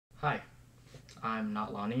Hi, I'm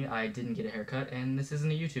not Lonnie, I didn't get a haircut, and this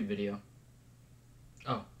isn't a YouTube video.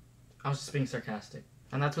 Oh, I was just being sarcastic.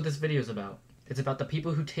 And that's what this video is about. It's about the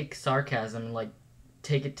people who take sarcasm and,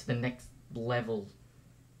 take it to the next level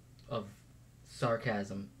of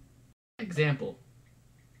sarcasm. Example.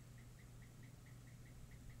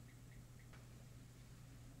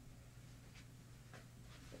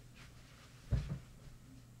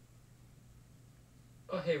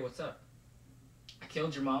 Oh, hey, what's up? I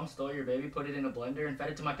killed your mom, stole your baby, put it in a blender, and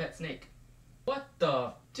fed it to my pet snake. What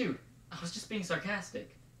the? Dude, I was just being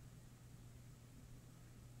sarcastic.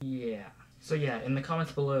 Yeah. So yeah, in the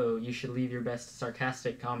comments below, you should leave your best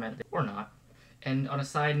sarcastic comment, or not. And on a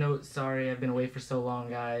side note, sorry I've been away for so long,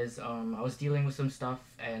 guys. I was dealing with some stuff,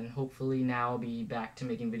 and hopefully now I'll be back to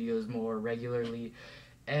making videos more regularly,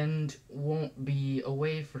 and won't be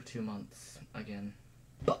away for 2 months again.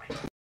 Bye.